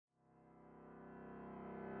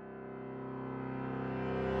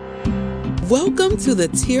Welcome to the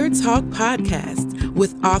Tear Talk Podcast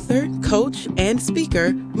with author, coach, and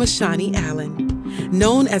speaker, Mashani Allen.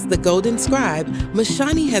 Known as the Golden Scribe,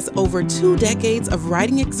 Mashani has over 2 decades of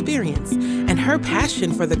writing experience, and her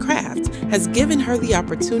passion for the craft has given her the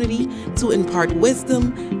opportunity to impart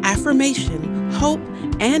wisdom, affirmation, hope,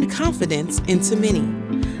 and confidence into many.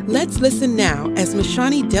 Let's listen now as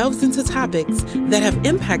Mashani delves into topics that have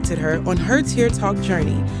impacted her on her Tear Talk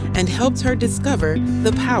journey and helped her discover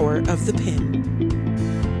the power of the pen.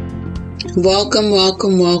 Welcome.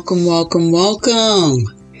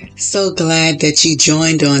 So glad that you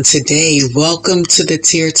joined on today. Welcome to the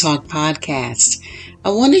Tear Talk podcast. I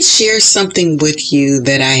want to share something with you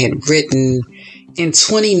that I had written in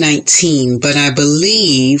 2019, but I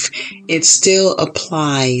believe it still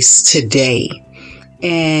applies today.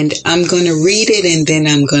 And I'm going to read it and then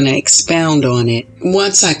I'm going to expound on it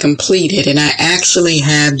once I complete it. And I actually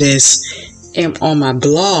have this on my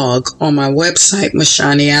blog, on my website,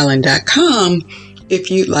 MashaniAllen.com, if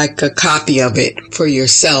you'd like a copy of it for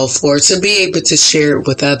yourself or to be able to share it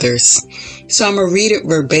with others. So I'm going to read it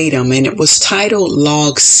verbatim, and it was titled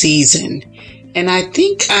Log Season. And I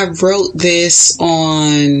think I wrote this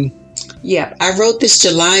July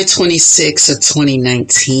 26th of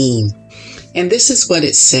 2019. And this is what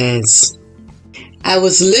it says. I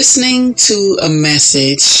was listening to a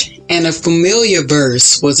message and a familiar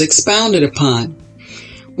verse was expounded upon.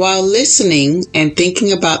 While listening and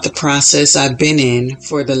thinking about the process I've been in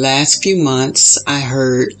for the last few months, I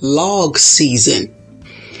heard log season.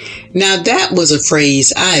 Now that was a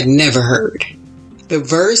phrase I had never heard. The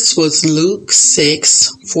verse was Luke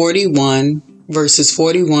 6:41. Verses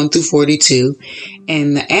 41 through 42.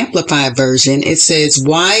 And the Amplified version, it says,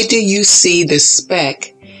 "Why do you see the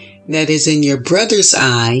speck that is in your brother's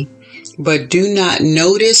eye, but do not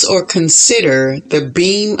notice or consider the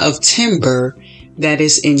beam of timber that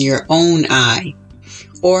is in your own eye?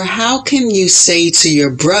 Or how can you say to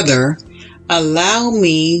your brother, 'Allow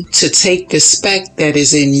me to take the speck that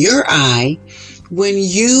is in your eye,' when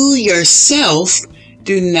you yourself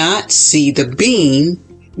do not see the beam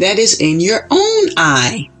that is in your own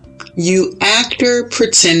eye? You actor,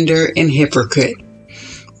 pretender, and hypocrite.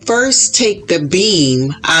 First take the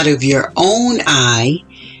beam out of your own eye,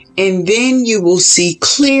 and then you will see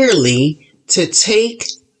clearly to take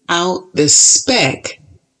out the speck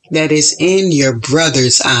that is in your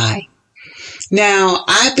brother's eye." Now,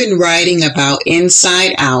 I've been writing about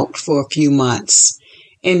Inside Out for a few months.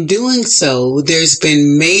 In doing so, there's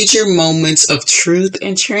been major moments of truth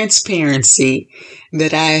and transparency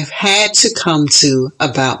that I've had to come to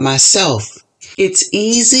about myself. It's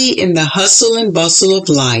easy in the hustle and bustle of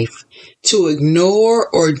life to ignore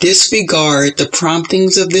or disregard the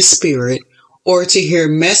promptings of the Spirit, or to hear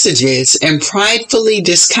messages and pridefully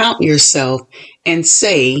discount yourself and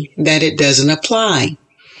say that it doesn't apply.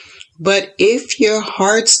 But if your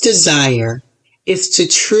heart's desire is to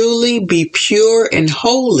truly be pure and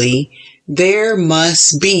holy, there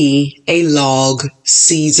must be a log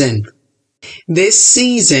season. This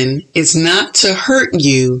season is not to hurt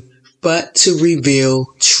you, but to reveal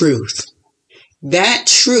truth. That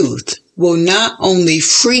truth will not only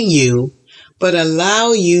free you, but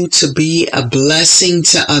allow you to be a blessing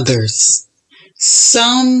to others.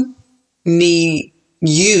 Some need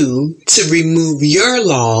you to remove your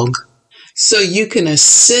log so you can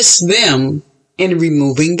assist them in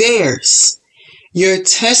removing theirs. Your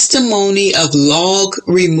testimony of log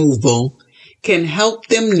removal can help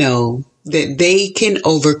them know that they can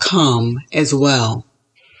overcome as well.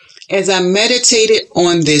 As I meditated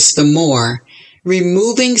on this the more,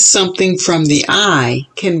 removing something from the eye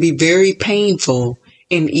can be very painful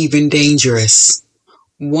and even dangerous.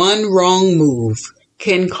 One wrong move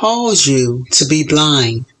can cause you to be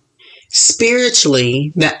blind.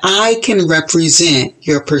 Spiritually, the eye can represent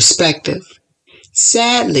your perspective.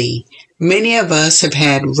 Sadly, many of us have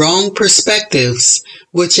had wrong perspectives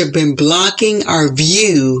which have been blocking our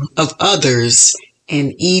view of others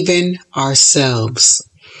and even ourselves.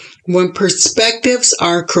 When perspectives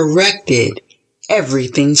are corrected,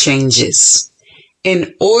 everything changes.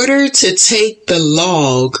 In order to take the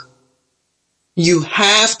log, you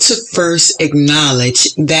have to first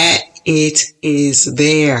acknowledge that it is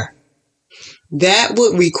there. That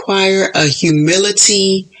would require a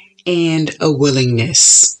humility and a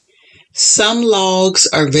willingness. Some logs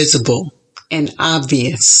are visible and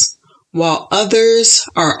obvious, while others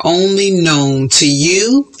are only known to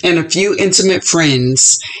you and a few intimate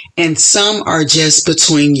friends, and some are just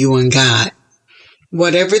between you and God.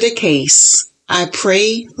 Whatever the case, I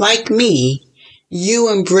pray, like me, you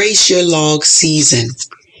embrace your log season.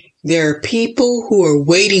 There are people who are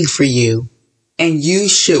waiting for you, and you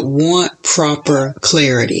should want proper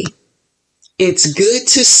clarity. It's good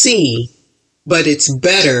to see, but it's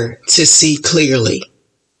better to see clearly.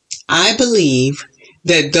 I believe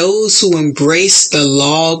that those who embrace the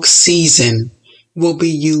log season will be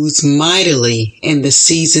used mightily in the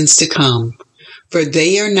seasons to come, for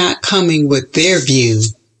they are not coming with their view,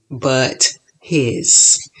 but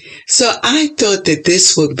His. So I thought that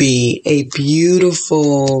this would be a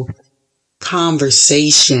beautiful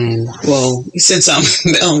conversation. Well, since I'm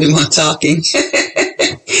the only one talking,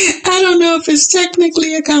 I don't know if it's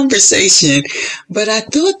technically a conversation, but I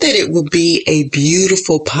thought that it would be a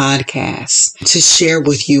beautiful podcast to share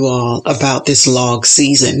with you all about this log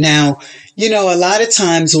season. Now, a lot of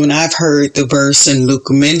times when I've heard the verse in Luke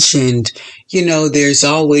mentioned, there's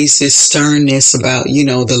always this sternness about,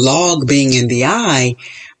 the log being in the eye.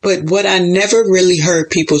 But what I never really heard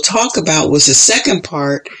people talk about was the second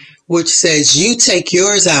part, which says you take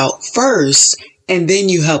yours out first and then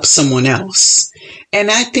you help someone else. And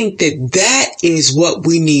I think that is what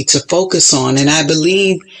we need to focus on. And I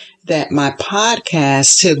believe that my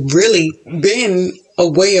podcast have really been a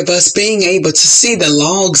way of us being able to see the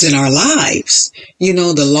logs in our lives,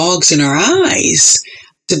 the logs in our eyes,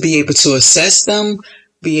 to be able to assess them,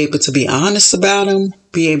 be able to be honest about them,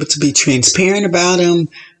 be able to be transparent about them,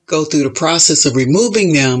 go through the process of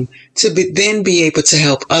removing them then be able to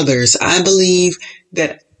help others. I believe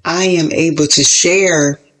that I am able to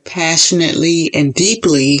share passionately and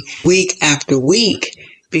deeply week after week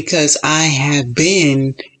because I have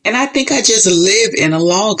been, and I think I just live in a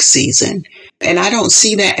log season. And I don't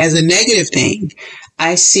see that as a negative thing.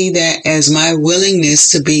 I see that as my willingness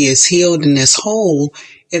to be as healed and as whole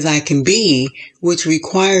as I can be, which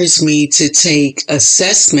requires me to take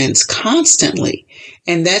assessments constantly.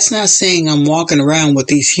 And that's not saying I'm walking around with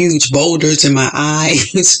these huge boulders in my eye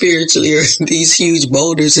spiritually or these huge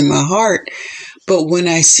boulders in my heart. But when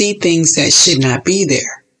I see things that should not be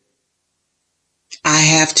there, I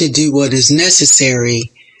have to do what is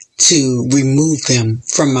necessary to remove them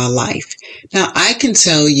from my life. Now, I can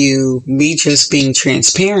tell you, me just being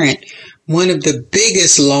transparent, one of the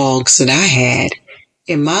biggest logs that I had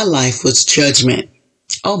in my life was judgment.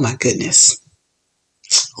 Oh my goodness.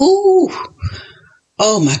 Ooh.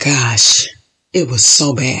 Oh my gosh. It was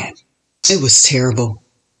so bad. It was terrible.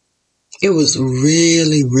 It was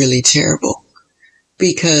really, really terrible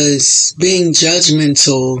because being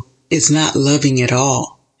judgmental is not loving at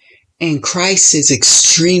all. And Christ is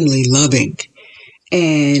extremely loving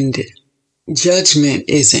and judgment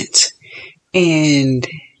isn't. And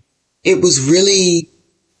it was really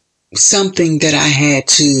something that I had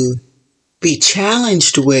to be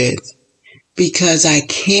challenged with because I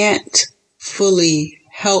can't fully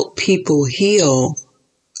help people heal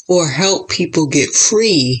or help people get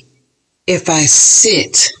free if I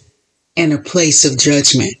sit in a place of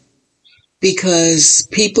judgment. Because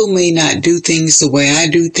people may not do things the way I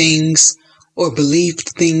do things or believe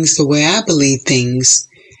things the way I believe things.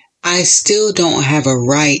 I still don't have a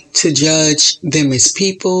right to judge them as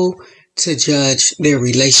people, to judge their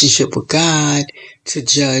relationship with God, to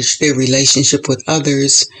judge their relationship with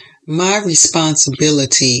others. My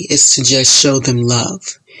responsibility is to just show them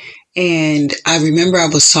love. And I remember I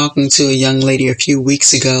was talking to a young lady a few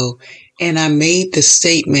weeks ago, and I made the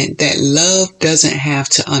statement that love doesn't have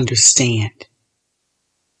to understand.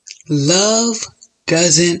 Love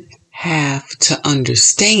doesn't have to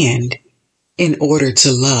understand in order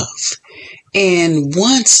to love. And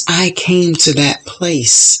once I came to that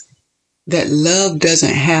place that love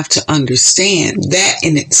doesn't have to understand, that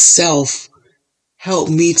in itself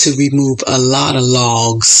helped me to remove a lot of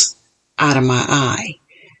logs out of my eye.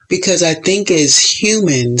 Because I think as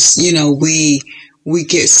humans, we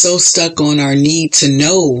get so stuck on our need to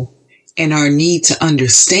know and our need to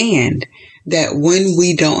understand that when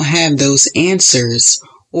we don't have those answers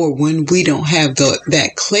or when we don't have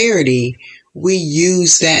that clarity, we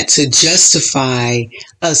use that to justify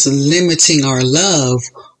us limiting our love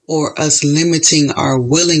or us limiting our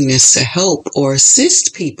willingness to help or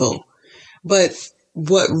assist people. But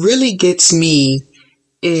what really gets me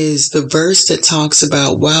is the verse that talks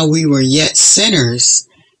about while we were yet sinners,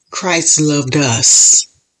 Christ loved us.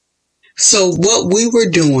 So what we were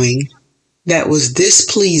doing that was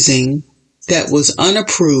displeasing, that was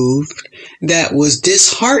unapproved, that was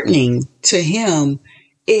disheartening to Him,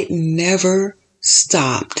 it never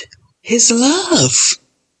stopped His love.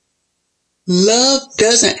 Love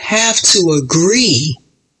doesn't have to agree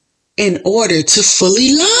in order to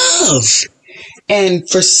fully love. And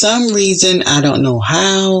for some reason, I don't know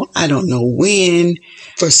how, I don't know when,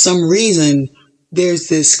 for some reason, there's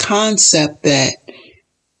this concept that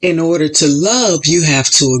in order to love, you have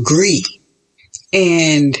to agree.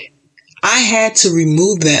 And I had to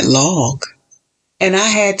remove that log. And I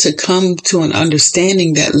had to come to an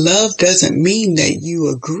understanding that love doesn't mean that you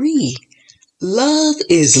agree. Love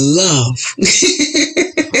is love.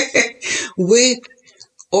 With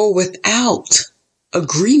or without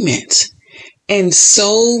agreement. And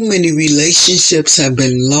so many relationships have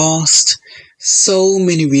been lost. So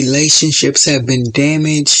many relationships have been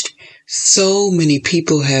damaged. So many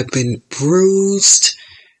people have been bruised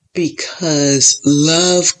because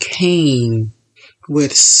love came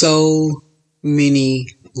with so many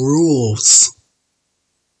rules.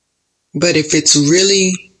 But if it's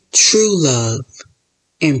really true love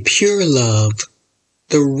and pure love,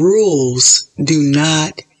 the rules do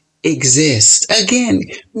not exist. Again,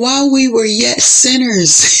 while we were yet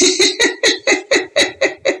sinners,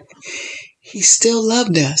 He still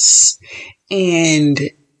loved us. And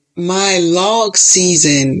my log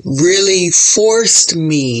season really forced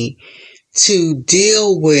me to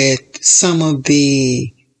deal with some of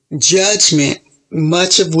the judgment,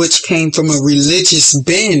 much of which came from a religious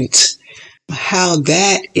bent, how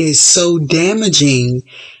that is so damaging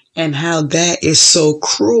and how that is so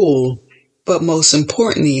cruel, but most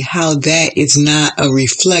importantly, how that is not a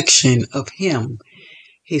reflection of Him,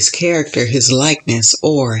 His character, His likeness,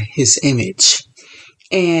 or His image.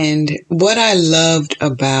 And what I loved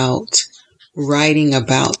about writing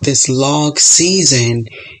about this log season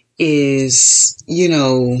is,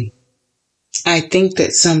 I think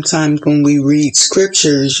that sometimes when we read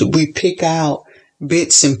scriptures, we pick out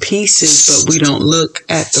bits and pieces, but we don't look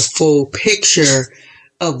at the full picture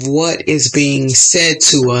of what is being said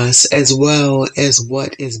to us as well as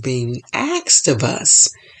what is being asked of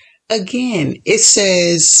us. Again, it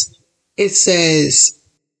says,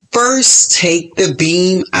 first take the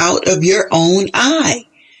beam out of your own eye.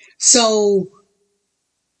 So,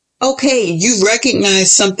 okay, you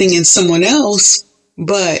recognize something in someone else,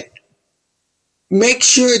 but make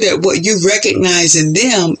sure that what you recognize in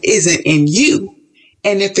them isn't in you.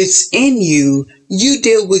 And if it's in you, you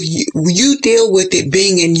deal with it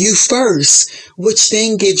being in you first, which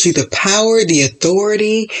then gives you the power, the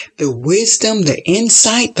authority, the wisdom, the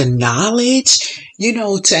insight, the knowledge,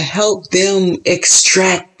 to help them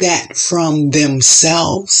extract that from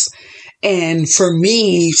themselves. And for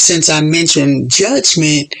me, since I mentioned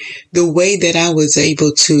judgment, the way that I was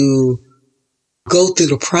able to go through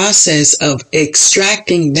the process of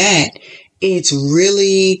extracting that, it's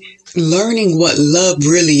really learning what love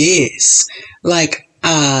really is. Like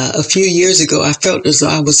a few years ago, I felt as though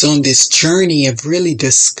I was on this journey of really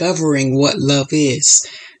discovering what love is.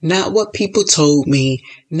 Not what people told me,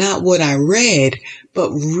 not what I read,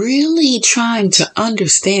 but really trying to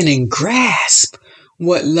understand and grasp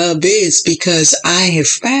what love is, because I have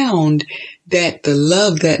found that the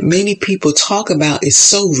love that many people talk about is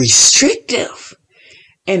so restrictive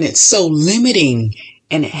and it's so limiting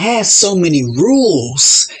and it has so many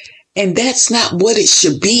rules. And that's not what it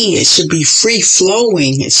should be. It should be free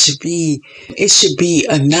flowing. It should be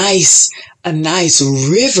a nice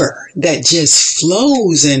river that just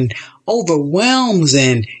flows and overwhelms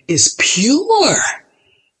and is pure.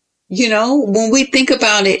 When we think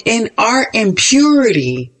about it, in our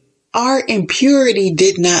impurity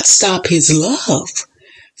did not stop His love.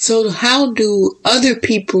 So how do other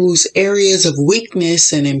people's areas of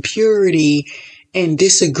weakness and impurity and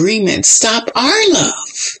disagreement stop our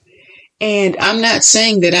love? And I'm not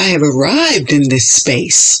saying that I have arrived in this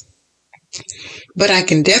space, but I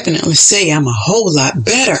can definitely say I'm a whole lot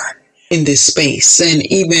better in this space. And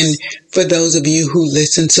even for those of you who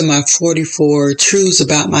listen to my 44 Truths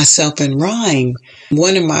About Myself in Rhyme,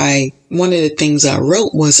 one of the things I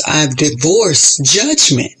wrote was I've divorced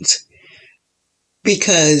judgment,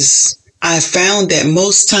 because I found that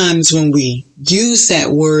most times when we use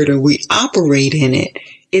that word or we operate in it,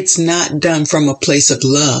 it's not done from a place of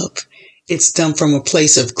love. It's done from a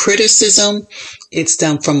place of criticism. It's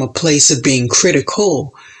done from a place of being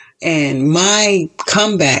critical. And my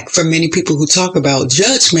comeback for many people who talk about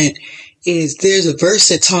judgment is there's a verse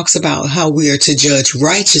that talks about how we are to judge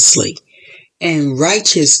righteously. And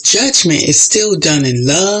righteous judgment is still done in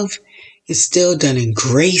love. It's still done in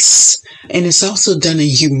grace. And it's also done in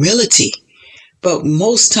humility. But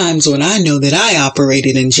most times when I know that I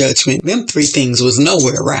operated in judgment, them three things was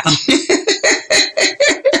nowhere around.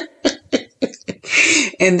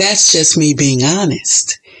 And that's just me being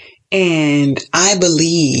honest. And I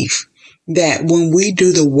believe that when we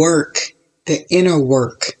do the work, the inner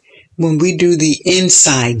work, when we do the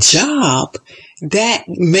inside job, that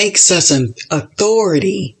makes us an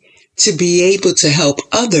authority to be able to help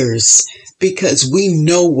others, because we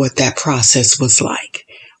know what that process was like.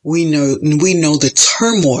 We know the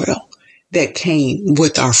turmoil that came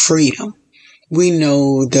with our freedom. We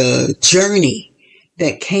know the journey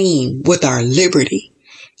that came with our liberty.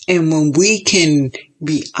 And when we can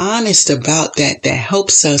be honest about that, that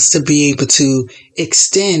helps us to be able to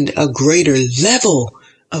extend a greater level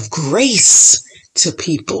of grace to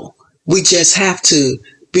people. We just have to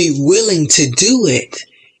be willing to do it.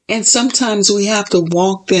 And sometimes we have to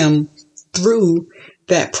walk them through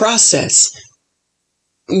that process.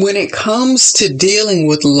 When it comes to dealing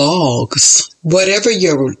with logs, whatever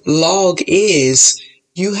your log is,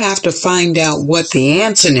 you have to find out what the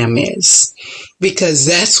antonym is, because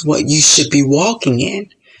that's what you should be walking in.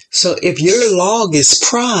 So if your log is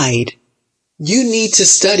pride, you need to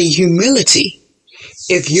study humility.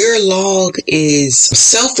 If your log is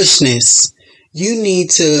selfishness, you need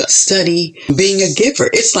to study being a giver.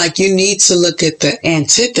 It's like you need to look at the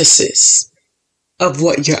antithesis of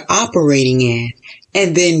what you're operating in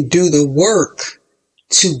and then do the work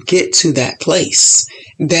to get to that place.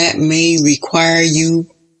 That may require you,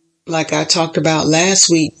 like I talked about last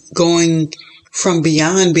week, going from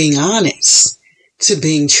beyond being honest to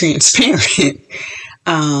being transparent,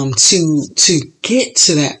 to get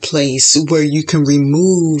to that place where you can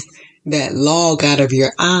remove that log out of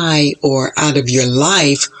your eye or out of your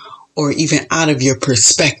life or even out of your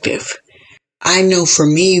perspective. I know for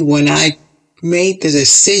me, when I made the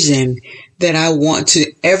decision that I want to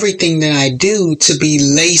everything that I do to be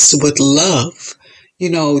laced with love,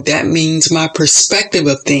 that means my perspective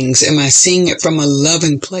of things. Am I seeing it from a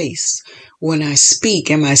loving place? When I speak,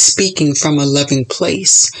 am I speaking from a loving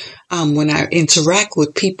place? When I interact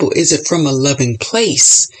with people, is it from a loving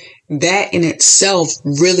place? That in itself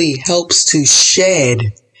really helps to shed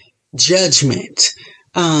judgment.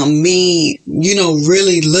 Really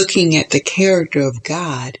looking at the character of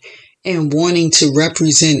God and wanting to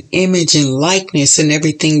represent image and likeness in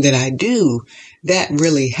everything that I do, that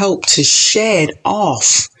really helped to shed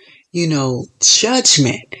off,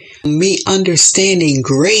 judgment. Me understanding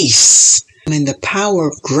grace and the power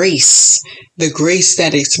of grace, the grace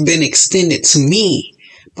that has been extended to me,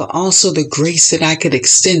 but also the grace that I could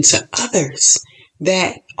extend to others,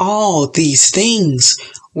 that all these things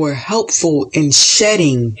were helpful in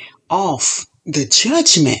shedding off the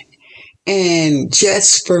judgment. And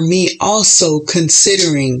just for me also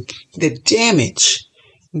considering the damage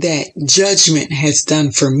that judgment has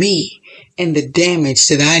done for me and the damage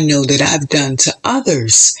that I know that I've done to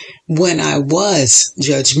others when I was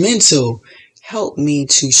judgmental, helped me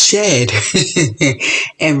to shed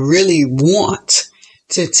and really want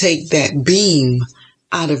to take that beam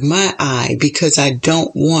out of my eye, because I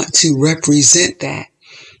don't want to represent that.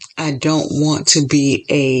 I don't want to be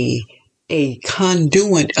a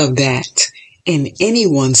conduit of that in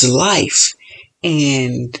anyone's life.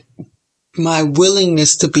 And my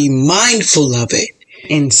willingness to be mindful of it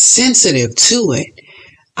and sensitive to it,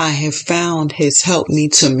 I have found has helped me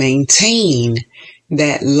to maintain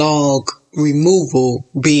that log removal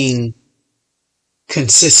being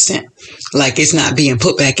consistent. Like it's not being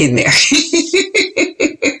put back in there.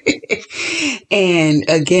 And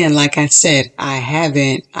again, like I said, I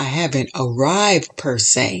haven't arrived per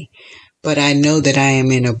se, but I know that I am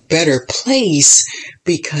in a better place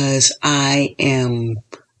because I am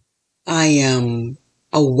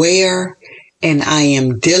aware and I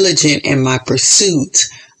am diligent in my pursuit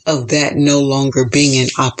of that no longer being in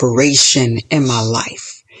operation in my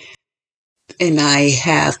life. And I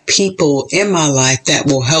have people in my life that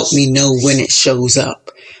will help me know when it shows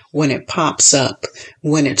up, when it pops up,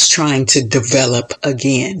 when it's trying to develop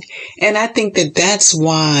again. And I think that that's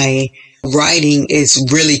why writing is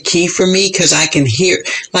really key for me, because I can hear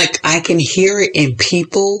it in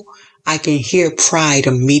people. I can hear pride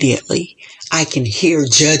immediately. I can hear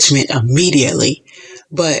judgment immediately.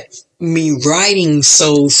 But me writing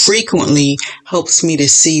so frequently helps me to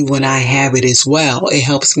see when I have it as well. It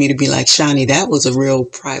helps me to be like, Shani, that was a real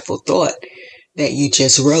prideful thought that you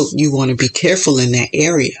just wrote. You want to be careful in that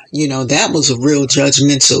area. That was a real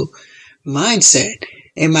judgmental mindset.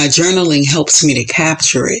 And my journaling helps me to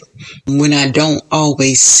capture it when I don't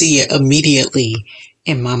always see it immediately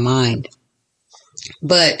in my mind.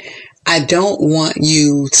 But I don't want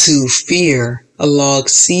you to fear a log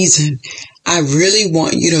season. I really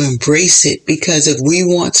want you to embrace it, because if we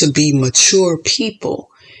want to be mature people,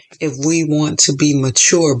 if we want to be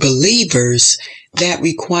mature believers, that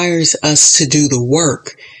requires us to do the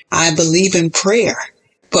work. I believe in prayer,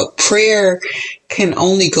 but prayer can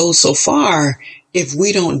only go so far if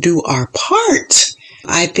we don't do our part.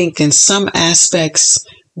 I think in some aspects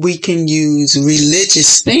we can use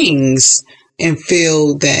religious things and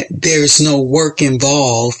feel that there's no work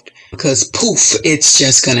involved because poof, it's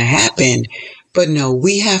just going to happen. But no,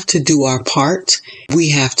 we have to do our part. We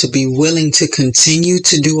have to be willing to continue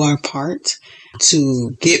to do our part,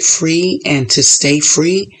 to get free and to stay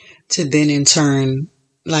free, to then in turn,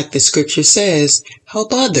 like the scripture says,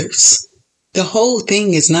 help others. The whole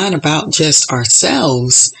thing is not about just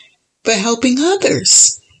ourselves, but helping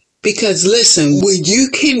others. Because listen, when you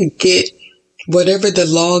can get whatever the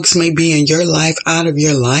logs may be in your life out of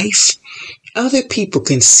your life, other people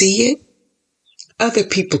can see it. Other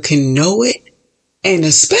people can know it. And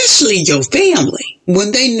especially your family,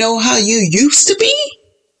 when they know how you used to be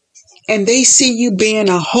and they see you being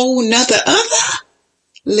a whole nother other,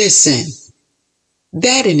 listen,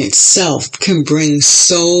 that in itself can bring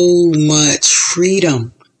so much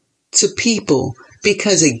freedom to people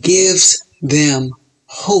because it gives them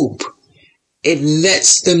hope. It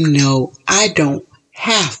lets them know I don't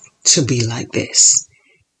have to be like this.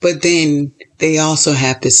 But then they also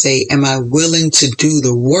have to say, am I willing to do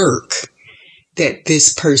the work that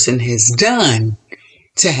this person has done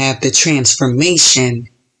to have the transformation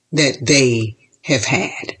that they have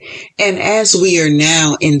had? And as we are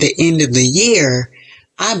now in the end of the year,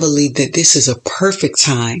 I believe that this is a perfect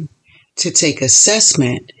time to take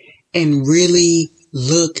assessment and really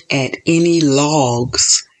look at any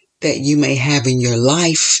logs that you may have in your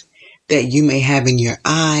life, that you may have in your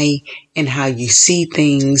eye, and how you see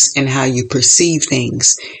things and how you perceive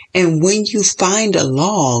things. And when you find a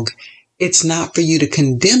log, it's not for you to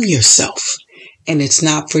condemn yourself, and it's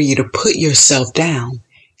not for you to put yourself down.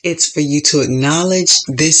 It's for you to acknowledge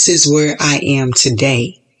this is where I am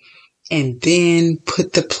today, and then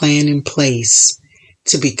put the plan in place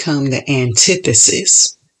to become the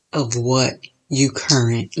antithesis of what you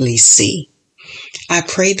currently see. I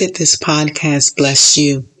pray that this podcast bless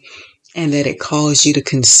you and that it calls you to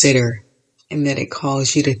consider and that it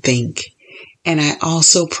calls you to think. And I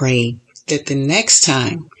also pray that the next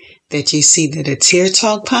time that you see that a Tear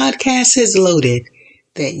Talk podcast is loaded,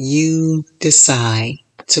 that you decide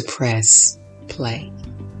to press play.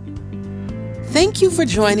 Thank you for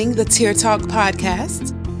joining the Tear Talk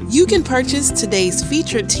podcast. You can purchase today's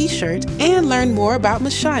featured t-shirt and learn more about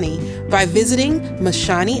Mashani by visiting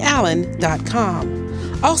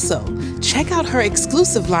MashaniAllen.com. Also, check out her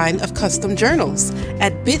exclusive line of custom journals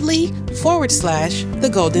at bit.ly/The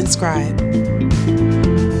Golden Scribe.